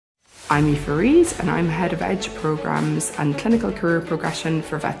I'm Aoife Reid and I'm Head of Edge Programmes and Clinical Career Progression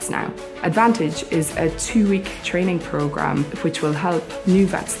for Vets Now. AdvantEdge is a 2-week training programme which will help new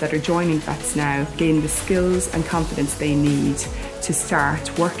vets that are joining Vets Now gain the skills and confidence they need to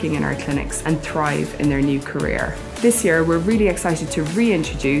start working in our clinics and thrive in their new career. This year we're really excited to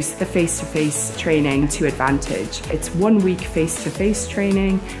reintroduce the face-to-face training to AdvantEdge. It's 1 week face-to-face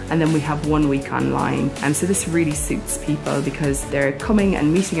training and then we have 1 week online. And so this really suits people because they're coming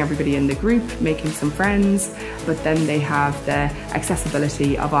and meeting everybody in the group, making some friends, but then they have the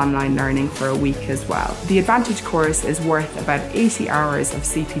accessibility of online learning for a week as well. The AdvantEdge course is worth about 80 hours of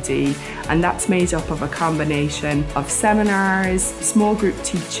CPD, and that's made up of a combination of seminars, small group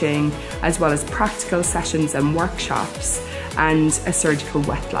teaching, as well as practical sessions and workshops, and a surgical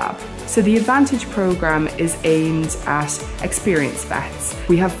wet lab. So the AdvantEdge programme is aimed at experienced vets.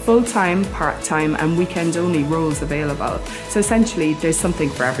 We have full-time, part-time and weekend-only roles available. So essentially there's something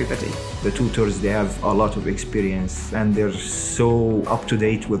for everybody. The tutors, they have a lot of experience and they're so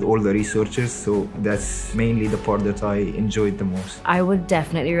up-to-date with all the researchers, so that's mainly the part that I enjoyed the most. I would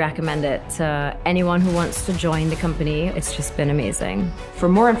definitely recommend it to anyone who wants to join the company. It's just been amazing. For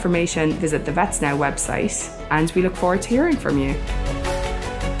more information, visit the Vets Now website and we look forward to hearing from you.